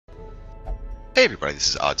Hey everybody, this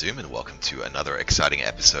is Ardoom and welcome to another exciting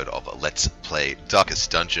episode of Let's Play Darkest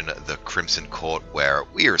Dungeon, the Crimson Court, where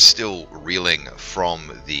we are still reeling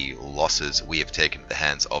from the losses we have taken at the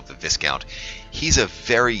hands of the Viscount. He's a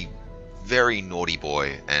very, very naughty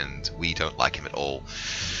boy and we don't like him at all.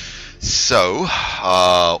 So,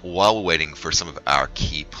 while we're waiting for some of our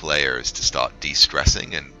key players to start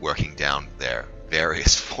de-stressing and working down their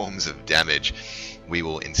various forms of damage, we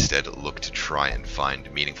will instead look to try and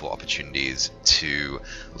find meaningful opportunities to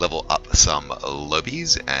level up some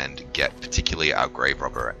lobbies and get particularly our grave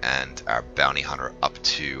robber and our bounty hunter up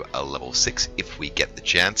to a level 6 if we get the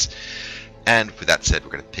chance. And with that said,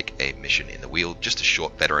 we're going to pick a mission in the Weald, just a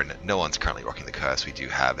short veteran. No one's currently rocking the curse. We do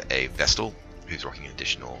have a Vestal who's rocking an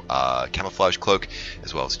additional camouflage cloak,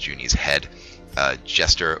 as well as Junior's head,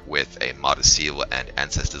 Jester with a Martyr Seal and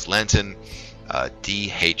Ancestor's Lantern,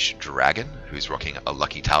 DH Dragon, who's rocking a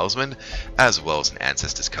Lucky Talisman, as well as an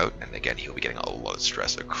Ancestor's Coat, and again he'll be getting a lot of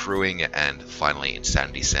stress accruing, and finally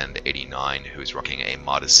Insanity Send 89, who's rocking a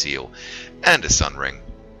Martyr Seal and a Sun Ring.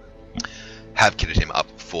 Have kitted him up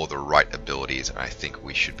for the right abilities, and I think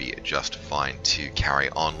we should be just fine to carry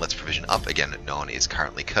on. Let's provision up. Again, no one is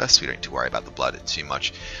currently cursed, so we don't need to worry about the blood too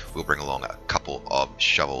much. We'll bring along a couple of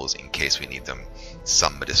shovels in case we need them,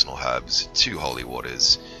 some medicinal herbs, 2 holy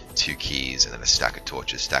waters, 2 keys, and then a stack of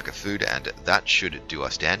torches, stack of food, and that should do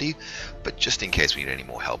us dandy. But just in case we need any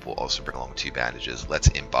more help, we'll also bring along 2 bandages. Let's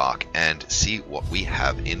embark and see what we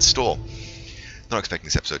have in store. Not expecting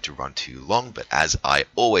this episode to run too long, but as I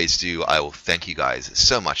always do, I will thank you guys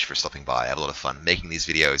so much for stopping by. I have a lot of fun making these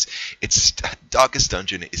videos. Darkest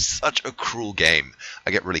Dungeon is such a cruel game.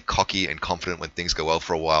 I get really cocky and confident when things go well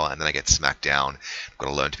for a while, and then I get smacked down. I've got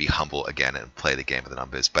to learn to be humble again and play the game of the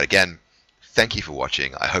numbers. But again, thank you for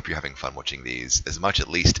watching. I hope you're having fun watching these, as much at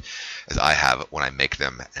least as I have when I make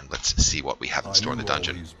them, and let's see what we have in store in the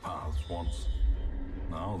dungeon. These paths once.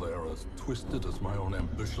 Now they are as twisted as my own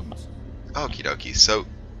ambitions. Okie dokie, so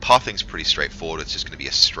pathing's pretty straightforward. It's just going to be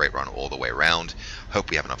a straight run all the way around. Hope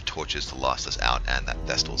we have enough torches to last us out, and that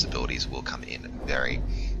Vestal's abilities will come in very,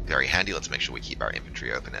 very handy. Let's make sure we keep our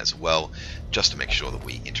inventory open as well, just to make sure that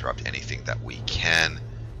we interrupt anything that we can.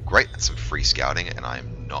 Great, that's some free scouting, and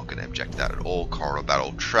I'm not going to object to that at all. Corridor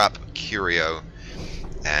Battle, Trap, Curio,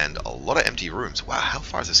 and a lot of empty rooms. Wow, how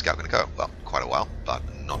far is this scout going to go? Well, quite a while, but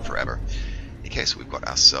not forever. Okay, so we've got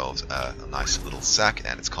ourselves a nice little sack,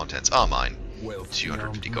 and its contents are mine.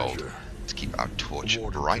 250 gold. Let's keep our torch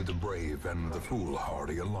bright. The brave and the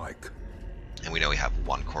foolhardy alike. And we know we have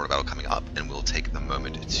 1 corridor battle coming up, and we'll take the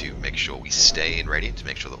moment to make sure we stay in Radiant, to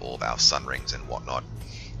make sure that all of our sun rings and whatnot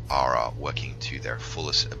are working to their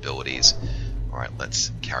fullest abilities. Alright,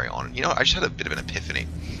 let's carry on. You know, I just had a bit of an epiphany.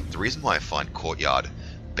 The reason why I find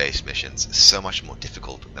courtyard-based missions so much more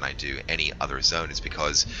difficult than I do any other zone is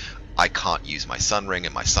because I can't use my sun ring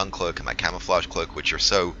and my sun cloak and my camouflage cloak, which are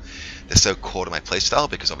they're so core to my playstyle,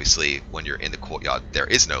 because obviously when you're in the courtyard there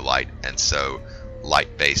is no light, and so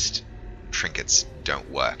light-based trinkets don't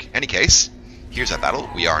work. Any case, here's our battle.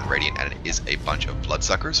 We are in Radiant, and it is a bunch of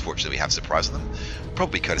bloodsuckers. Fortunately, we have surprise on them,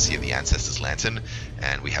 probably courtesy of the Ancestor's Lantern,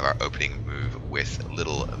 and we have our opening move with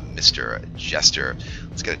little Mr. Jester.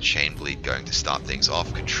 Let's get a chain bleed going to start things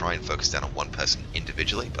off. Could try and focus down on one person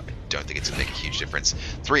individually, but I don't think it's going to make a huge difference.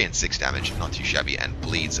 3 and 6 damage, not too shabby, and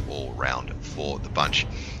bleeds all round for the bunch.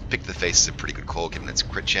 Pick the Face is a pretty good call given its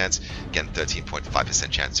crit chance. Again, 13.5%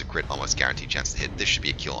 chance to crit, almost guaranteed chance to hit. This should be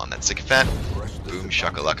a kill on that sycophant. Boom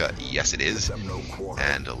shakalaka, yes it is.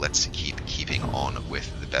 And let's keeping on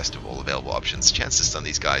with the best of all available options. Chance to stun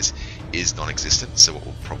these guys is non-existent, so what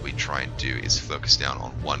we'll probably try and do is focus down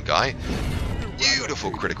on one guy.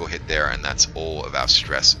 Beautiful critical hit there, and that's all of our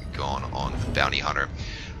stress gone on the bounty hunter.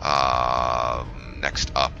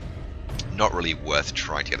 Next up, not really worth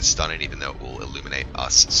trying to get a stun in, even though it will illuminate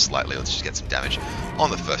us slightly. Let's just get some damage on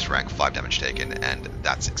the first rank, 5 damage taken, and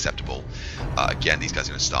that's acceptable. Again, these guys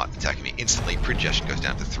are going to start attacking me instantly. Predigestion goes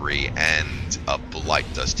down to 3, and a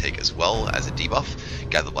Blight does take as well as a debuff.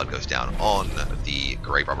 Gather Blood goes down on the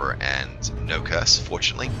Grave Robber, and no curse,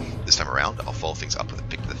 fortunately. This time around, I'll follow things up with a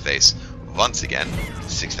pick to the face. Once again,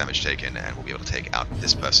 6 damage taken, and we'll be able to take out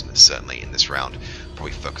this person, certainly in this round.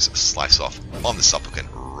 Probably focus a slice off on the Supplicant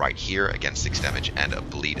right here, again 6 damage and a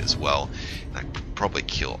bleed as well. And I could probably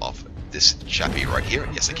kill off this chappie right here.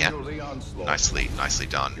 Yes, I can. Nicely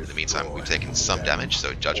done. In the meantime, we've taken some damage,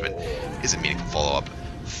 so Judgment is a meaningful follow-up.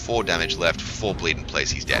 4 damage left, 4 bleed in place,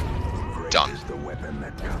 he's dead. Done.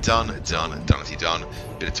 Done.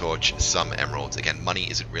 Bit of torch, some emeralds. Again, money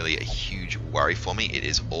isn't really a huge worry for me. It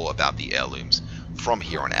is all about the heirlooms from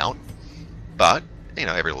here on out. But, you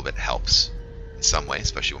know, every little bit helps. in some way,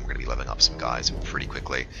 especially when we're going to be leveling up some guys pretty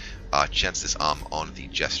quickly. Chance disarm on the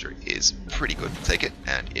Jester is pretty good. We'll take it,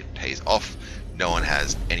 and it pays off. No one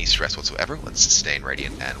has any stress whatsoever. Let's sustain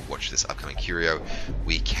Radiant and watch this upcoming Curio.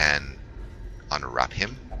 We can unwrap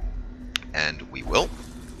him, and we will.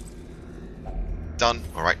 Done.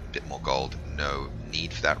 Alright, bit more gold. No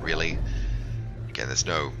need for that, really. Again, there's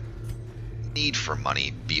no need for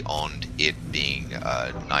money beyond it being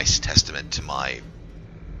a nice testament to my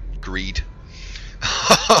greed.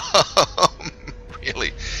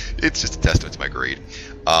 Really, it's just a testament to my greed.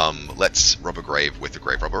 Let's rob a grave with the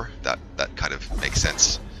grave robber. That kind of makes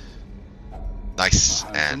sense. Nice,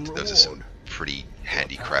 and those are some pretty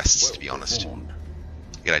handy crests, to be honest.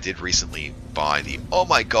 Again, I did recently buy the... Oh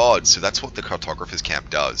my god, so that's what the cartographer's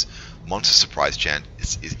camp does. Monster surprise chant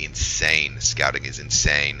is insane. Scouting is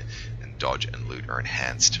insane. And dodge and loot are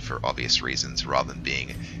enhanced for obvious reasons, rather than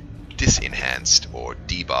being disenhanced or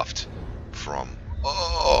debuffed from...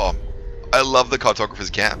 Oh, I love the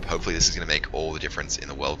cartographer's camp. Hopefully this is going to make all the difference in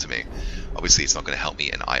the world to me. Obviously it's not going to help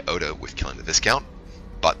me an iota with killing the viscount,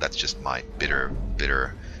 but that's just my bitter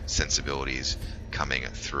sensibilities coming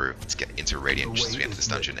through. Let's get into Radiant just as we enter this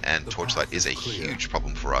dungeon, and Torchlight is a huge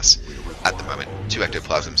problem for us at the moment. 2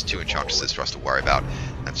 ectoplasms, 2 enchantresses for us to worry about.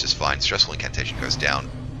 That's just fine. Stressful incantation goes down,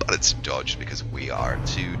 but it's dodged because we are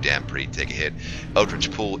too damn pretty to take a hit.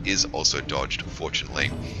 Eldritch Pool is also dodged,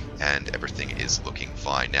 fortunately, and everything is looking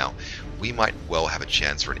fine. Now, we might well have a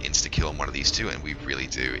chance for an insta-kill on one of these two, and we really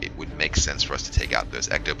do. It would make sense for us to take out those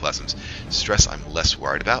ectoplasms. Stress I'm less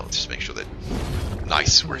worried about. Let's just make sure that...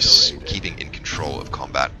 Nice, we're keeping in control of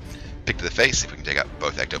combat. Pick to the face, if we can take out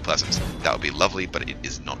both ectoplasms, that would be lovely, but it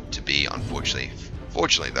is not to be, unfortunately.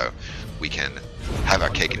 Fortunately, though, we can have our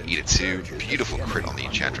cake and eat it too. Beautiful crit on the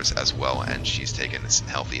Enchantress as well, and she's taken some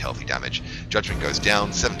healthy damage. Judgment goes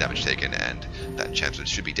down, 7 damage taken, and that Enchantress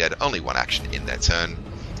should be dead. Only 1 action in their turn.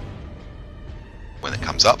 When it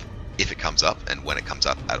comes up, if it comes up, and when it comes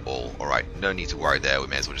up at all. Alright, no need to worry there. We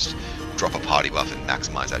may as well just drop a party buff and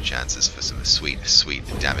maximize our chances for some sweet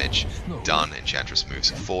damage. Done. Enchantress moves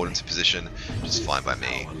forward into position, which is fine by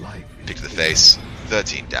me. Pick to the face,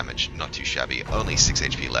 13 damage, not too shabby. Only 6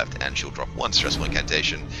 HP left, and she'll drop 1 stressful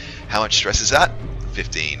incantation. How much stress is that?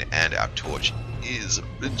 15, and our torch is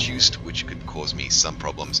reduced, which could cause me some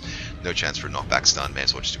problems. No chance for a knockback stun. May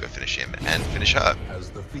as well just go finish him and finish her.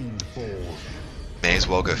 May as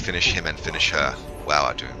well go finish him and finish her.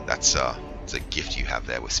 Wow, Ardoon, that's a gift you have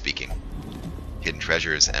there with speaking. Hidden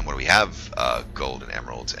treasures, and what do we have? Gold and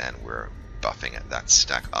emeralds, and we're buffing that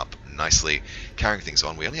stack up nicely. Carrying things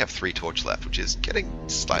on, we only have 3 torch left, which is getting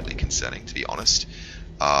slightly concerning, to be honest.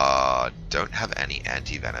 Don't have any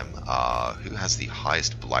anti-venom. Who has the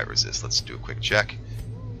highest blight resist? Let's do a quick check.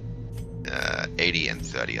 80 and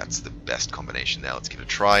 30, that's the best combination there. Let's give it a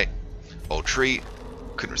try. Old tree.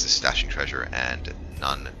 Couldn't resist stashing treasure, and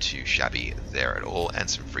none too shabby there at all, and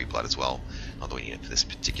some free blood as well. Not that we need it for this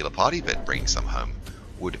particular party, but bringing some home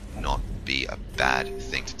would not be a bad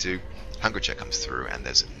thing to do. Hunger check comes through, and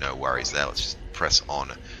there's no worries there. Let's just press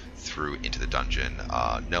on through into the dungeon.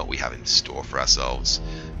 Know what we have in store for ourselves.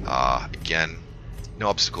 Again, no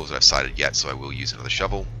obstacles that I've sighted yet, so I will use another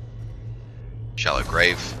shovel. Shallow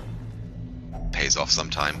grave. Pays off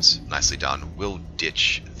sometimes. Nicely done. We'll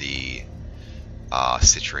ditch the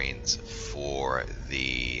citrines for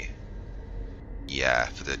the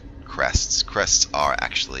crests. Crests are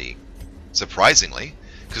actually, surprisingly,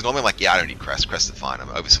 because normally I'm like, yeah, I don't need crests. Crests are fine. I'm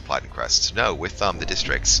oversupplied in crests. No, with the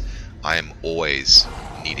districts, I am always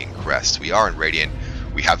needing crests. We are in Radiant.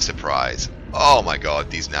 We have surprise. Oh my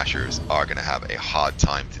god, these Nashers are going to have a hard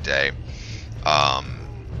time today.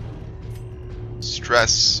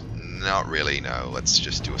 Stress? Not really, no. Let's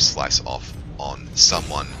just do a slice off on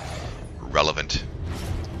someone relevant.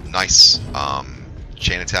 Nice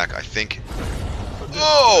chain attack, I think.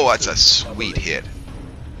 Oh, that's a sweet hit.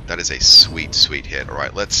 That is a sweet hit.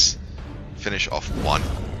 Alright, let's finish off one.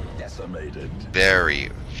 Very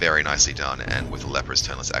nicely done. And with the Leper's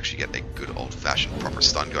turn, let's actually get a good old-fashioned proper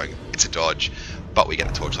stun going. It's a dodge, but we get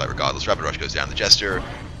the Torchlight regardless. Rapid Rush goes down the Jester,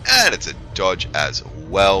 and it's a dodge as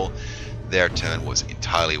well. Their turn was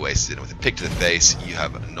entirely wasted, and with a pick to the face, you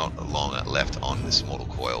have not long left on this mortal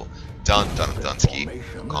coil. Done and Dunsky.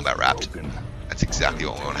 Combat wrapped. That's exactly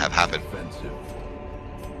what we want to have happen.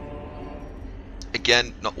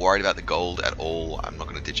 Again, not worried about the gold at all. I'm not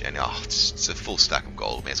going to ditch any. Oh, it's a full stack of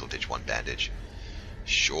gold. May as well ditch 1 bandage.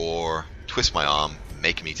 Sure. Twist my arm.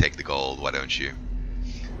 Make me take the gold. Why don't you?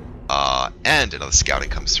 And another scouting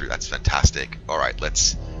comes through. That's fantastic. Alright,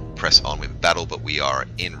 let's press on with battle, but we are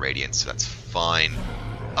in Radiant, so that's fine.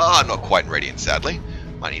 Not quite in Radiant, sadly.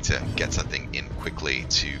 Might need to get something in quickly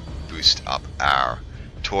to boost up our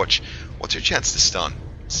torch. What's your chance to stun?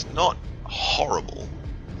 It's not horrible.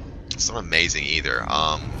 It's not amazing either.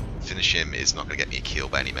 Finish him is not going to get me a kill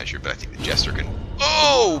by any measure, but I think the Jester can...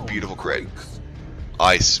 Oh! Beautiful crit.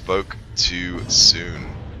 I spoke too soon.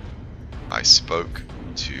 I spoke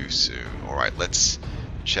too soon. Alright, let's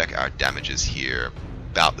check our damages here.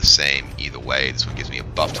 About the same either way. This one gives me a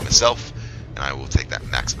buff to myself, and I will take that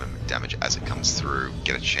maximum damage as it comes through.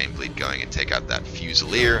 Get a chain bleed going and take out that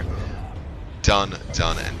Fusilier. Done,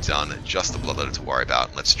 done, and done. Just the Bloodletter to worry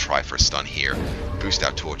about. Let's try for a stun here. Boost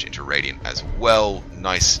our torch into Radiant as well.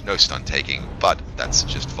 Nice, no stun taking, but that's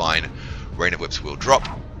just fine. Rain of Whips will drop.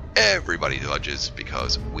 Everybody dodges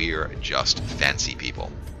because we're just fancy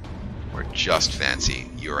people. We're just fancy,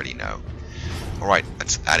 you already know. Alright,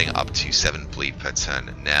 that's adding up to 7 bleed per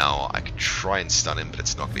turn. Now, I could try and stun him, but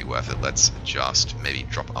it's not going to be worth it. Let's just maybe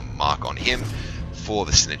drop a mark on him for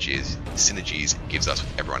the synergies it gives us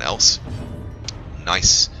with everyone else.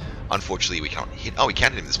 Nice. Unfortunately, we can't hit... Oh, we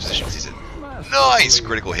can hit him in this position because he's a nice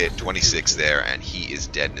critical hit. 26 there, and he is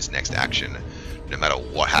dead in his next action. No matter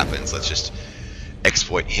what happens, let's just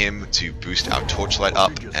exploit him to boost our torchlight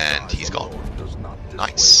up, and he's gone.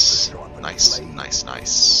 Nice. Nice, nice,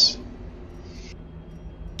 nice.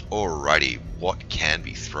 Alrighty, what can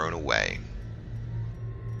be thrown away?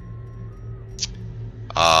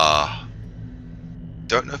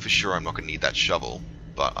 Don't know for sure. I'm not going to need that shovel,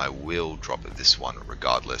 but I will drop this one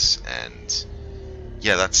regardless, and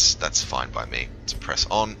yeah, that's fine by me. Let's press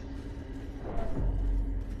on.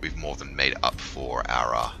 We've more than made up for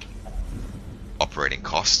our operating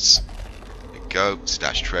costs. There we go,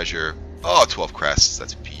 stash treasure. Oh, 12 crests,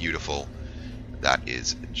 that's beautiful. That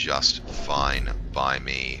is just fine by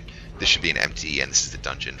me. This should be an empty, and this is the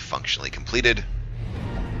dungeon functionally completed.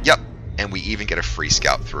 Yep, and we even get a free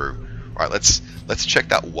scout through. Alright, let's check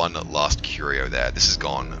that one last curio there. This has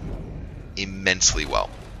gone immensely well.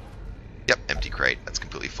 Yep, empty crate, that's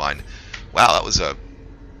completely fine. Wow, that was a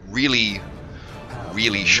really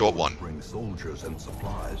short one. Bring soldiers and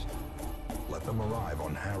supplies. Let them arrive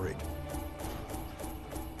on Harried.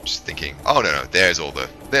 Just thinking, oh no, there's all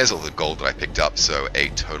the gold that I picked up, so a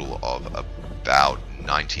total of about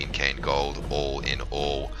 19k in gold, all in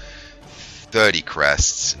all. 30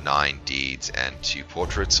 crests, 9 deeds, and 2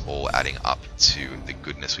 portraits, all adding up to the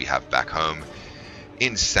goodness we have back home.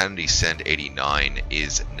 Insanity Send 89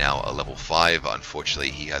 is now a level 5. Unfortunately,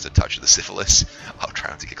 he has a touch of the syphilis. I'll try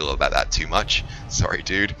not to giggle about that too much. Sorry,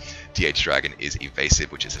 dude. DH Dragon is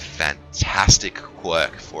evasive, which is a fantastic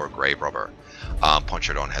quirk for a grave robber.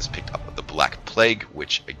 Ponchodon has picked up the Black Plague,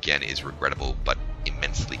 which again is regrettable but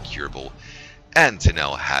immensely curable. And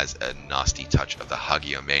Tanel has a nasty touch of the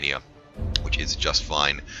Hagiomania, which is just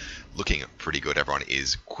fine. Looking pretty good. Everyone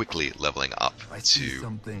is quickly leveling up I see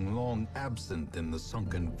something long absent in the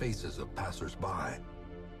sunken faces of passers-by.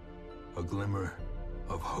 A glimmer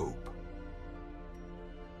of hope.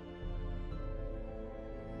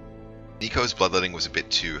 Nico's bloodletting was a bit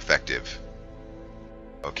too effective.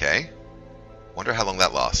 Okay. Wonder how long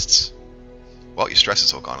that lasts. Well, your stress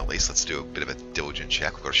is all gone at least. Let's do a bit of a diligent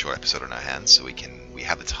check. We've got a short episode on our hands, so we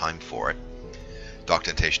have the time for it. Dark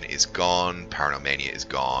Temptation is gone. Paranomania is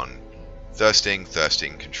gone. Thirsting,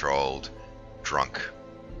 controlled. Drunk.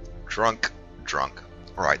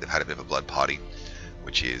 Alright, they've had a bit of a blood party,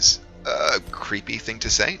 which is a creepy thing to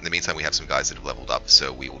say. In the meantime, we have some guys that have leveled up,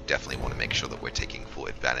 so we will definitely want to make sure that we're taking full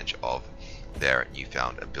advantage of their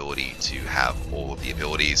newfound ability to have all of the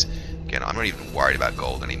abilities. Again, I'm not even worried about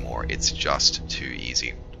gold anymore. It's just too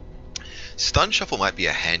easy. Stun Shuffle might be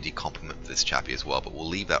a handy complement for this chappie as well, but we'll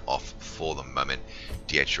leave that off for the moment.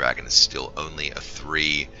 DH Dragon is still only a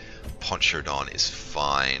 3. Ponchodon is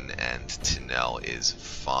fine, and Tinel is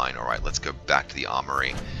fine. Alright, let's go back to the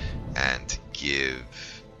armory and give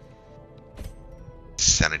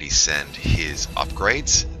Sanity Send his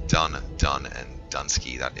upgrades. Done, and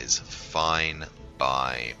Dunsky. That is fine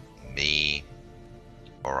by me.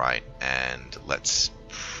 Alright, and let's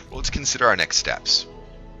consider our next steps.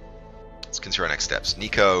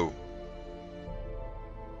 Nico.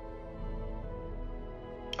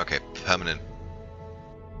 Okay, permanent.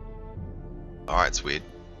 Alright, it's weird.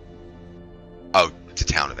 Oh, it's a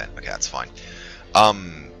town event. Okay, that's fine.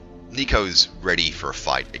 Nico's ready for a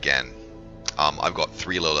fight again. I've got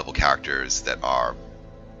 3 low-level characters that are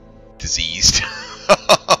diseased.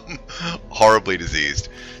 Horribly diseased.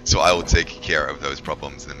 So I will take care of those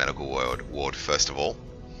problems in the medical ward first of all.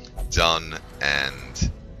 Done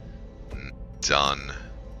and done.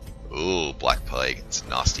 Ooh, Black Plague. It's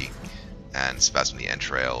nasty. And Spasm of the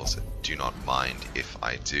Entrails. Do not mind if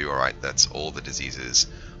I do. Alright, that's all the diseases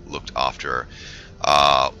looked after.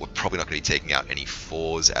 We're probably not going to be taking out any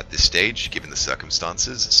 4s at this stage, given the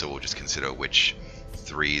circumstances, so we'll just consider which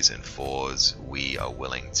 3s and 4s we are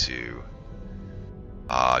willing to...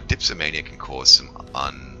 Dipsomania can cause some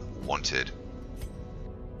unwanted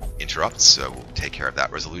interrupts, so we'll take care of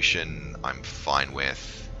that. Resolution, I'm fine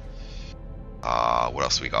with. What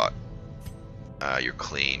else we got? You're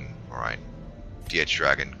clean, alright. DH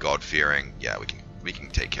Dragon, God-fearing, yeah, we can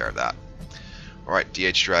take care of that. Alright,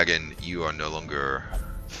 DH Dragon, you are no longer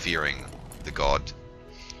fearing the god.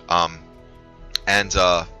 I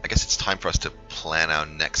guess it's time for us to plan our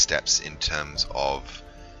next steps in terms of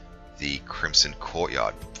the Crimson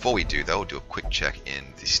Courtyard. Before we do, though, we'll do a quick check in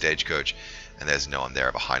the stagecoach, and there's no one there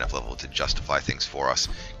of a high enough level to justify things for us.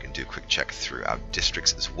 We can do a quick check through our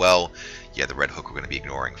districts as well. Yeah, the Red Hook we're going to be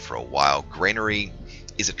ignoring for a while. Granary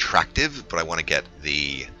is attractive, but I want to get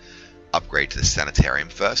the upgrade to the Sanitarium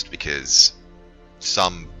first, because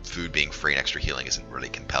some food being free and extra healing isn't really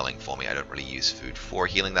compelling for me. I don't really use food for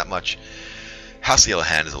healing that much. House of Yellow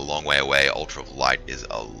Hand is a long way away. Altar of Light is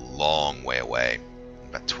a long way away.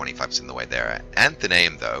 About 25% of the way there.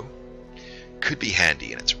 Anthenaeum, though, could be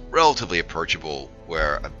handy, and it's relatively approachable.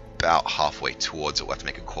 We're about halfway towards it. We'll have to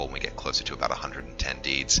make a call when we get closer to about 110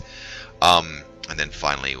 deeds. And then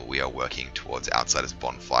finally, we are working towards Outsider's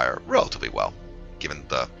Bonfire relatively well, given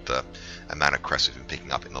the amount of crests we've been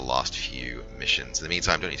picking up in the last few missions. In the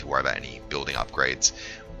meantime, don't need to worry about any building upgrades.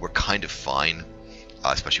 We're kind of fine,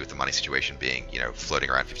 especially with the money situation being, floating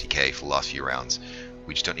around 50k for the last few rounds.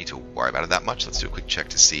 We just don't need to worry about it that much. Let's do a quick check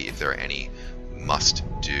to see if there are any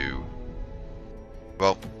must-do.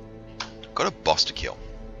 Well, got a boss to kill.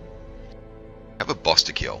 I have a boss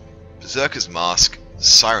to kill. Berserker's Mask,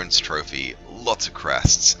 Siren's Trophy, lots of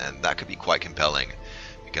crests, and that could be quite compelling.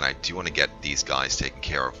 Again, I do want to get these guys taken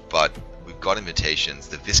care of, but we've got invitations.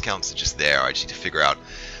 The Viscounts are just there. I just need to figure out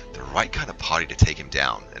the right kind of party to take him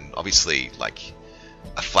down. And obviously, like,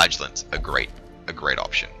 a Flagellant, a great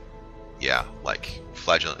option. Yeah, like,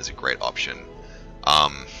 Flagellant is a great option.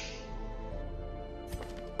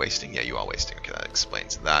 Wasting? Yeah, you are wasting. Okay, that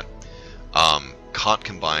explains that. Can't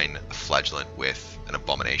combine a Flagellant with an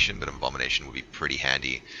Abomination, but an Abomination would be pretty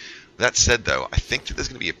handy. That said, though, I think that there's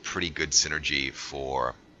going to be a pretty good synergy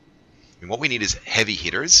for... I mean, what we need is heavy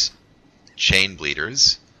hitters, chain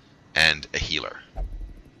bleeders, and a healer.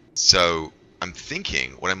 So, I'm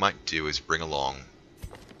thinking what I might do is bring along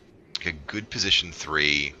a good position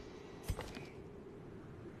 3...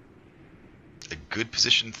 A good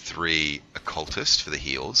position 3 occultist for the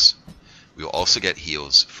heals. We will also get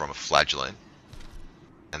heals from a Flagellant.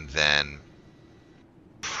 And then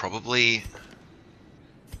probably...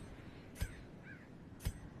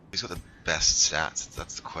 Who's got the best stats?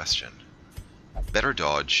 That's the question. Better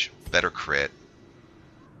dodge, better crit,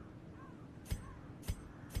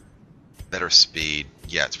 better speed.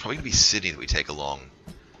 Yeah, it's probably going to be Sydney that we take along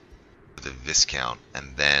for the Viscount.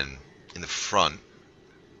 And then in the front,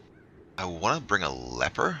 I want to bring a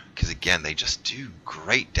Leper, because again, they just do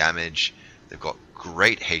great damage. They've got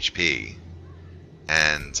great HP,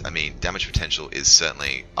 and I mean, damage potential is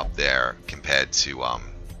certainly up there compared to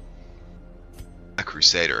a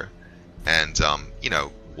Crusader. And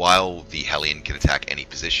while the Hellion can attack any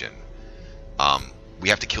position, we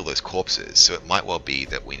have to kill those corpses. So it might well be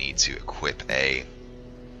that we need to equip a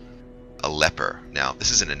Leper. Now,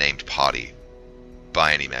 this isn't a named party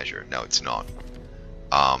by any measure. No, it's not.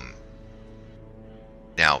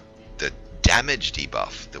 Now, the damage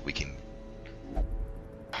debuff that we can...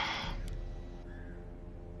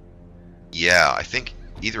 Yeah, I think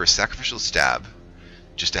either a Sacrificial Stab,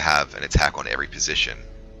 just to have an attack on every position,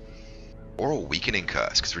 or a Weakening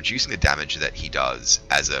Curse, because reducing the damage that he does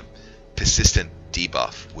as a persistent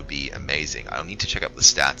debuff would be amazing. I'll need to check up the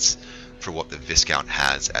stats for what the Viscount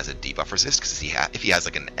has as a debuff resist, because if he has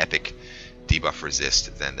like an epic debuff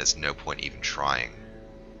resist, then there's no point even trying.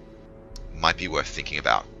 Might be worth thinking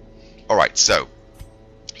about. Alright, so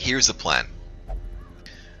here's the plan.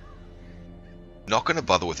 Not going to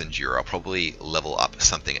bother with Endure. I'll probably level up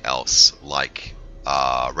something else like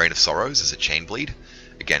Reign of Sorrows as a chain bleed.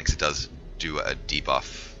 Again, because it does do a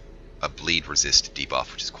debuff, a bleed resist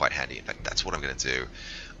debuff, which is quite handy. In fact, that's what I'm going to do.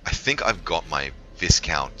 I think I've got my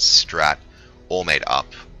Viscount strat all made up.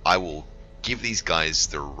 I will give these guys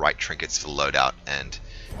the right trinkets for loadout and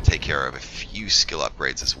take care of a few skill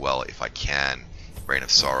upgrades as well if I can. Reign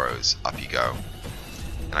of Sorrows, up you go.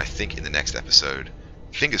 And I think in the next episode,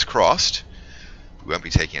 fingers crossed, we won't be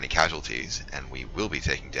taking any casualties, and we will be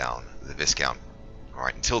taking down the Viscount.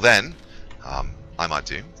 Alright, until then, I'm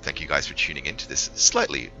Adu. Thank you guys for tuning in to this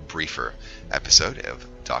slightly briefer episode of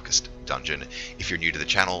Darkest Dungeon. If you're new to the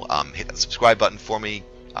channel, hit that subscribe button for me,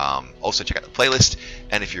 Also check out the playlist,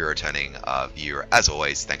 and if you're a returning viewer, as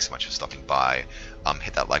always, thanks so much for stopping by.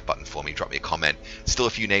 Hit that like button for me, drop me a comment. Still a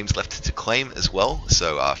few names left to claim as well,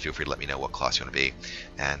 so feel free to let me know what class you want to be.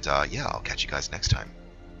 And yeah, I'll catch you guys next time.